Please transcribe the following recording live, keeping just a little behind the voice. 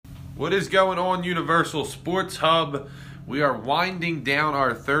What is going on, Universal Sports Hub? We are winding down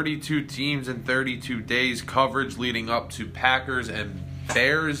our 32 teams in 32 days coverage leading up to Packers and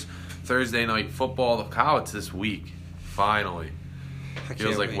Bears Thursday night football. Kyle, it's this week. Finally.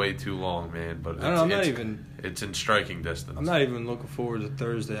 Feels like way too long, man. But it's in striking distance. I'm not even looking forward to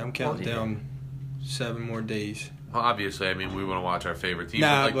Thursday. I'm counting down 7 more days. Well, obviously, I mean, we want to watch our favorite team.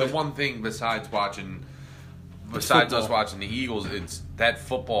 But the one thing besides us watching the Eagles, it's that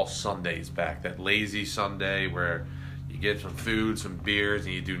football Sunday's back. That lazy Sunday where you get some food, some beers,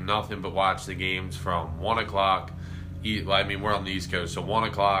 and you do nothing but watch the games from 1 o'clock. I mean, we're on the East Coast, so 1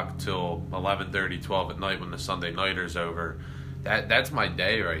 o'clock till 11:30, 12 at night when the Sunday nighter's over. That's my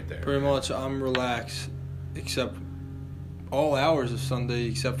day right there. Pretty much, I'm relaxed, except all hours of Sunday,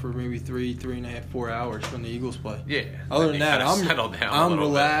 except for maybe 3.5, 4 hours when the Eagles play. Yeah. Other than that, I'm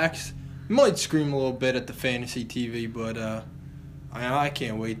relaxed. Bit. Might scream a little bit at the fantasy TV, but I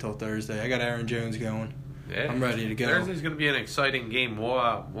can't wait till Thursday. I got Aaron Jones going. Yeah. I'm ready to go. Thursday's going to be an exciting game.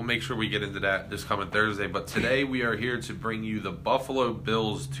 We'll make sure we get into that this coming Thursday. But today we are here to bring you the Buffalo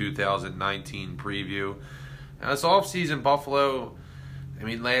Bills 2019 preview. Now, this offseason, Buffalo, I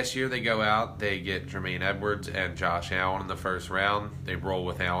mean, last year they go out, they get Jermaine Edwards and Josh Allen in the first round. They roll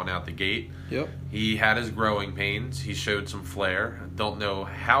with Allen out the gate. Yep. He had his growing pains. He showed some flair. Don't know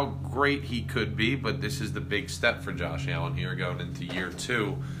how great he could be, but this is the big step for Josh Allen here going into year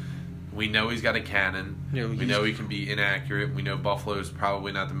 2. We know he's got a cannon. We know he can be inaccurate. We know Buffalo's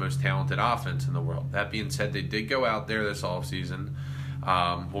probably not the most talented offense in the world. That being said, they did go out there this offseason.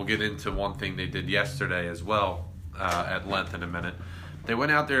 We'll get into one thing they did yesterday as well at length in a minute. They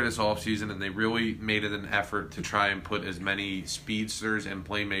went out there this offseason and they really made it an effort to try and put as many speedsters and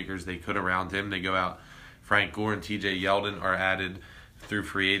playmakers they could around him. They go out, Frank Gore and TJ Yeldon are added through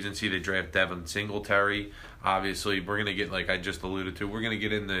free agency. They draft Devin Singletary. Obviously, we're going to get, like I just alluded to, we're going to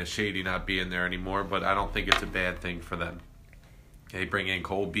get into Shady not being there anymore, but I don't think it's a bad thing for them. They bring in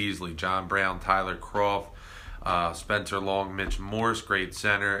Cole Beasley, John Brown, Tyler Kroft, Spencer Long, Mitch Morse, great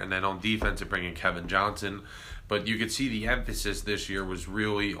center, and then on defense they bring in Kevin Johnson. But you could see the emphasis this year was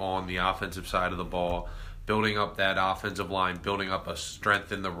really on the offensive side of the ball, building up that offensive line, building up a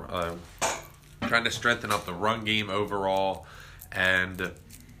strength in the trying to strengthen up the run game overall. And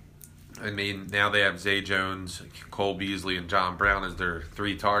I mean, now they have Zay Jones, Cole Beasley, and John Brown as their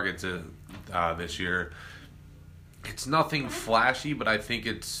 3 targets this year. It's nothing flashy, but I think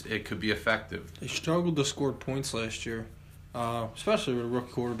it could be effective. They struggled to score points last year, especially with a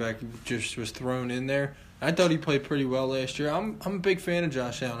rookie quarterback who just was thrown in there. I thought he played pretty well last year. I'm a big fan of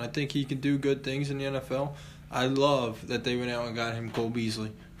Josh Allen. I think he can do good things in the NFL. I love that they went out and got him Cole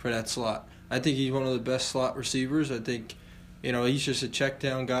Beasley for that slot. I think he's one of the best slot receivers. I think, he's just a check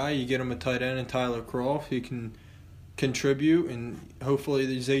down guy. You get him a tight end and Tyler Kroft who can contribute, and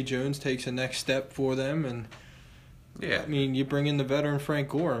hopefully Zay Jones takes a next step for them. And yeah, I mean, you bring in the veteran Frank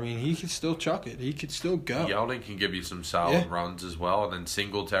Gore. I mean, he could still chuck it. He could still go. Yeldon can give you some solid runs as well. And then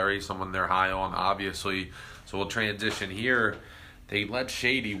Singletary, someone they're high on, obviously. So we'll transition here. They let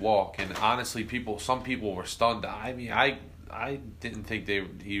Shady walk, and honestly, some people were stunned. I mean, I didn't think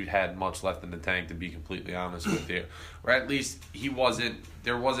he had much left in the tank, to be completely honest with you. Or at least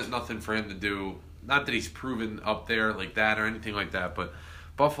there wasn't nothing for him to do. Not that he's proven up there like that or anything like that, but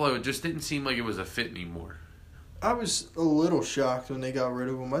Buffalo, it just didn't seem like it was a fit anymore. I was a little shocked when they got rid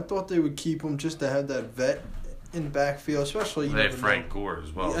of him. I thought they would keep him just to have that vet in the backfield, especially they have Frank Gore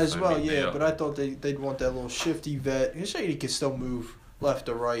as well. But I thought they'd want that little shifty vet. He could still move left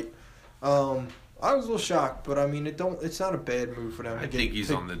or right. I was a little shocked, but I mean, it's not a bad move for them. I think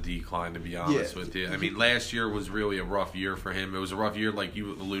he's on the decline, to be honest with you. I mean, last year was really a rough year for him. It was a rough year, like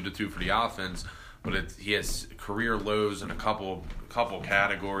you alluded to, for the offense, but he has career lows in a couple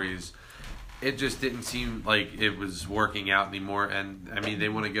categories. It just didn't seem like it was working out anymore. And, I mean, they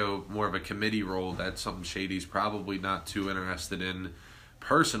want to go more of a committee role. That's something Shady's probably not too interested in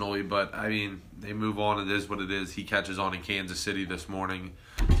personally. But, I mean, they move on. It is what it is. He catches on in Kansas City this morning,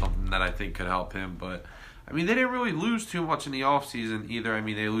 something that I think could help him. But, I mean, they didn't really lose too much in the offseason either. I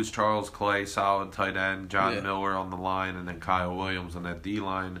mean, they lose Charles Clay, solid tight end, John Miller on the line, and then Kyle Williams on that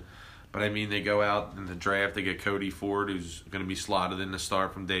D-line. But, I mean, they go out in the draft. They get Cody Ford, who's going to be slotted in to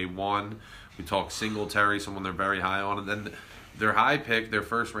start from day one. We talk Singletary, someone they're very high on. And then their high pick, their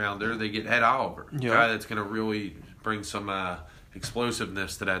first rounder, they get Ed Oliver, a guy that's going to really bring some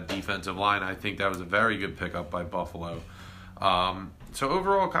explosiveness to that defensive line. I think that was a very good pickup by Buffalo. So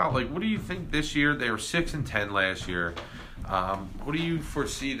overall, Kyle, what do you think this year? They were 6-10 last year. What do you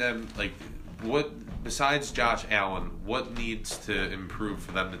foresee them, what besides Josh Allen, what needs to improve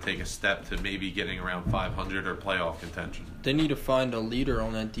for them to take a step to maybe getting around 500 or playoff contention? They need to find a leader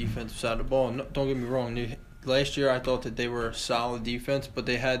on that defensive side of the ball. No, don't get me wrong. Last year I thought that they were a solid defense, but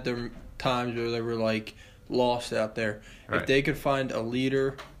they had their times where they were like lost out there. Right. If they could find a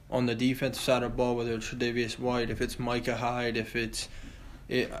leader on the defensive side of the ball, whether it's Tre'Davious White, if it's Micah Hyde, if it's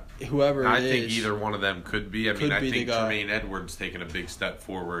whoever it is. I think either one of them could be. I think guy. Jermaine Edwards taking a big step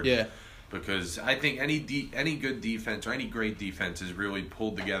forward. Yeah. Because I think any good defense or any great defense is really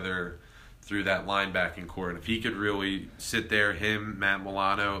pulled together through that linebacking core. And if he could really sit there, him, Matt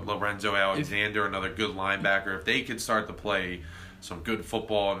Milano, Lorenzo Alexander, another good linebacker, if they could start to play some good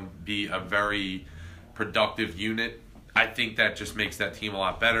football and be a very productive unit, I think that just makes that team a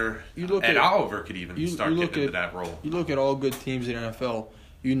lot better. Ed Oliver could even start getting into that role. You look at all good teams in the NFL,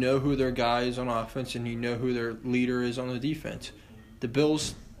 you know who their guy is on offense and you know who their leader is on the defense. The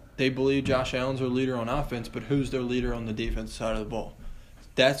Bills, they believe Josh Allen's their leader on offense, but who's their leader on the defense side of the ball?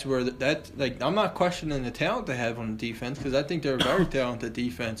 That's where I'm not questioning the talent they have on the defense because I think they're a very talented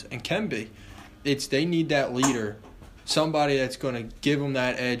defense and can be. They need that leader, somebody that's going to give them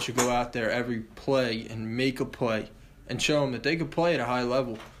that edge to go out there every play and make a play and show them that they can play at a high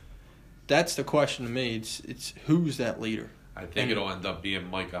level. That's the question to me. It's who's that leader? I think it'll end up being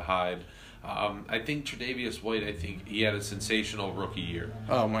Micah Hyde. I think Tre'Davious White, I think he had a sensational rookie year.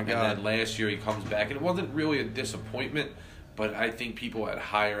 Oh, my God. And then last year he comes back, and it wasn't really a disappointment, but I think people had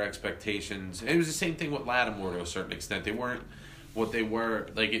higher expectations. It was the same thing with Lattimore to a certain extent. They weren't what they were.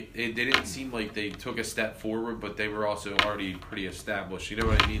 Like they didn't seem like they took a step forward, but they were also already pretty established. You know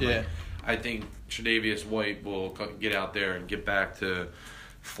what I mean? Yeah. Like, I think Tre'Davious White will get out there and get back to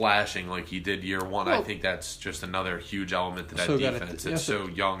flashing like he did year one. Well, I think that's just another huge element to that defense. It's so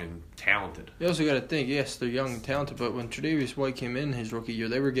young and talented. You also got to think, yes, they're young and talented, but when Tre'Davious White came in his rookie year,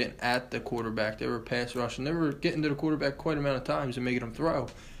 they were getting at the quarterback. They were pass rushing. They were getting to the quarterback quite an amount of times and making him throw,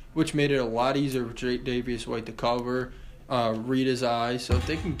 which made it a lot easier for Tre'Davious White to cover, read his eyes. So if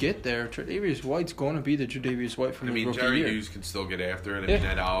they can get there, Tre'Davious White's going to be the Tre'Davious White from the rookie Jerry year. Hughes can still get after it.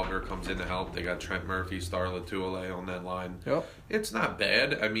 Ed Oliver comes in to help. They got Trent Murphy, Star Latuile on that line. Yep. It's not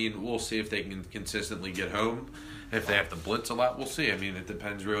bad. We'll see if they can consistently get home. If they have to blitz a lot, we'll see. It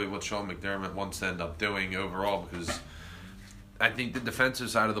depends really what Sean McDermott wants to end up doing overall because I think the defensive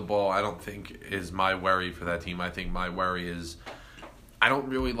side of the ball, I don't think is my worry for that team. I think my worry is I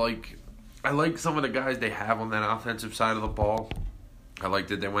like some of the guys they have on that offensive side of the ball. I like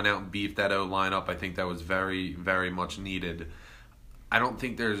that they went out and beefed that O-line up. I think that was very, very much needed. I don't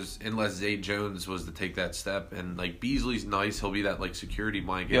think unless Zay Jones was to take that step, and Beasley's nice, he'll be that security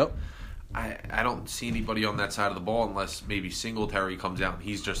blanket. Yep. I don't see anybody on that side of the ball unless maybe Singletary comes out and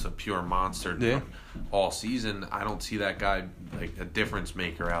he's just a pure monster all season. I don't see that guy a difference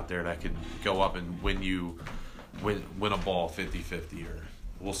maker out there that could go up and win a ball 50-50 or.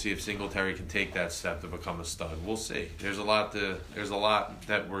 We'll see if Singletary can take that step to become a stud. We'll see. There's a lot that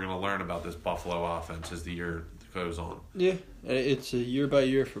we're going to learn about this Buffalo offense as the year goes on. Yeah, it's a year by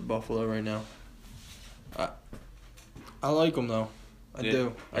year for Buffalo right now. I like them though. I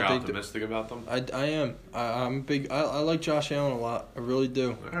do. You're optimistic about them? I am. I'm big. I like Josh Allen a lot. I really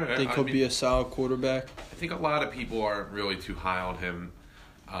do. Right. I think he'll be a solid quarterback. I think a lot of people aren't really too high on him.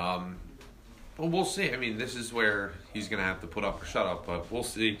 Well, we'll see. This is where he's going to have to put up or shut up, but we'll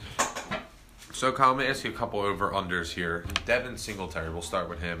see. So, Kyle, let me ask you a couple over-unders here. Devin Singletary, we'll start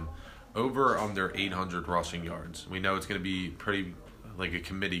with him. Over or under 800 rushing yards. We know it's going to be pretty like a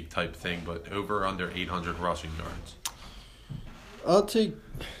committee type thing, but over or under 800 rushing yards. I'll take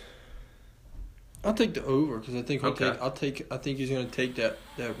the over because I think I think he's going to take that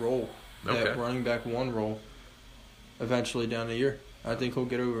role, that running back one role, eventually down the year. I think he'll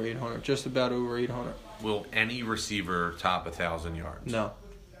get over 800, just about over 800. Will any receiver top 1,000 yards? No.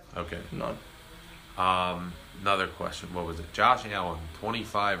 Okay. None. Another question. What was it? Josh Allen,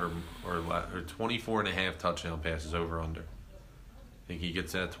 25 or 24 and a half touchdown passes over under. Think he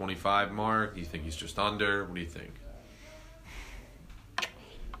gets that 25 mark? You think he's just under? What do you think?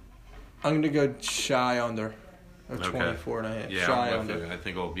 I'm going to go shy under of 24 and a half. Yeah, shy I'm with under. you. I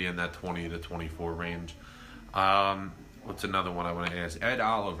think it'll be in that 20 to 24 range. What's another one I want to ask? Ed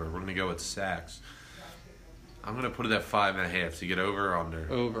Oliver. We're going to go with sacks. I'm going to put it at 5.5. To get over or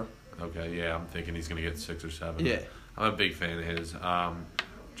under? Over. Okay, yeah. I'm thinking he's going to get 6 or 7. Yeah. I'm a big fan of his.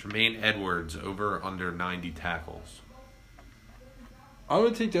 Jermaine Edwards, over or under 90 tackles? I'm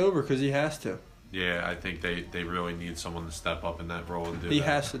going to take the over because he has to. Yeah, I think they really need someone to step up in that role and do that. He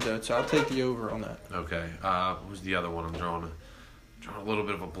has to do it, so I'll take the over on that. Okay. Who's the other one I'm drawing a little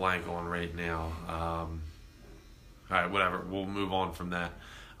bit of a blank on right now. All right, whatever. We'll move on from that.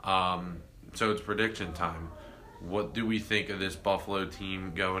 So it's prediction time. What do we think of this Buffalo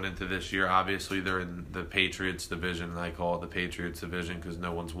team going into this year? Obviously, they're in the Patriots division, and I call it the Patriots division because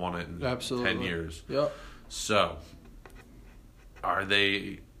no one's won it in 10 years. Yep. So, are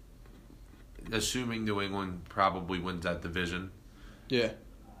they, assuming New England probably wins that division, yeah,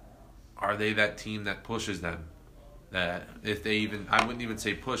 are they that team that pushes them? That if they even, I wouldn't even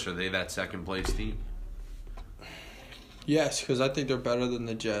say push, are they that second place team? Yes, because I think they're better than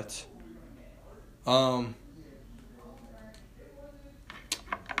the Jets. I'm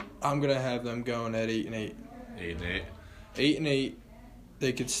gonna have them going at 8-8. 8-8. 8-8.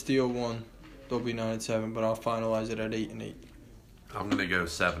 They could steal one. They'll be 9-7, but I'll finalize it at 8-8. I'm gonna go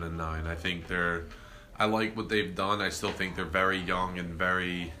 7-9. I think I like what they've done. I still think they're very young and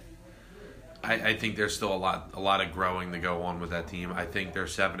very. I think there's still a lot of growing to go on with that team. I think they're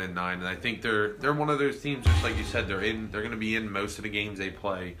 7-9, and I think they're one of those teams. Just like you said, they're going to be in most of the games they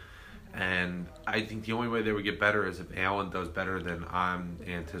play, and I think the only way they would get better is if Allen does better than I'm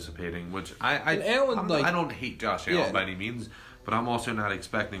anticipating. Which I don't hate Josh Allen by any means, but I'm also not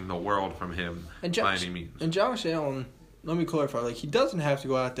expecting the world from him by any means. And Josh Allen, let me clarify, he doesn't have to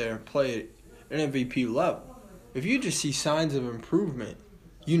go out there and play at an MVP level. If you just see signs of improvement,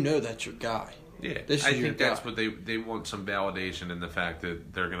 you know that's your guy. Yeah, I think that's what they want, some validation in the fact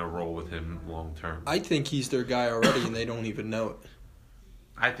that they're going to roll with him long term. I think he's their guy already, and they don't even know it.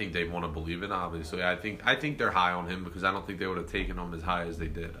 I think they want to believe it, obviously. I think they're high on him because I don't think they would have taken him as high as they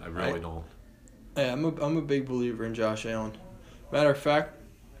did. I really don't. Yeah, I'm a big believer in Josh Allen. Matter of fact,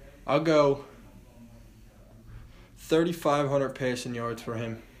 I'll go 3,500 passing yards for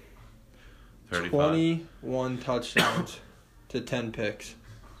him. 35. 21 touchdowns to 10 picks.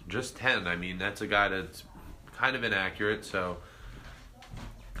 Just 10. I mean, that's a guy that's kind of inaccurate. So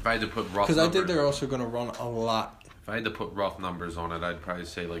if I had to put rough numbers, because I think they're also going to run a lot. If I had to put rough numbers on it, I'd probably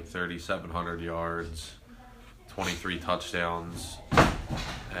say 3,700 yards, 23 touchdowns,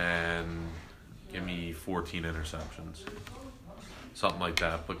 and give me 14 interceptions. Something like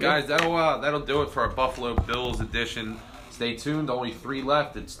that. But guys, that'll do it for our Buffalo Bills edition. Stay tuned. Only 3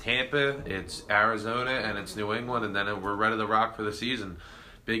 left. It's Tampa, it's Arizona, and it's New England, and then we're ready to rock for the season.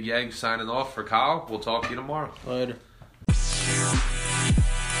 Big Yank signing off for Kyle. We'll talk to you tomorrow. Later.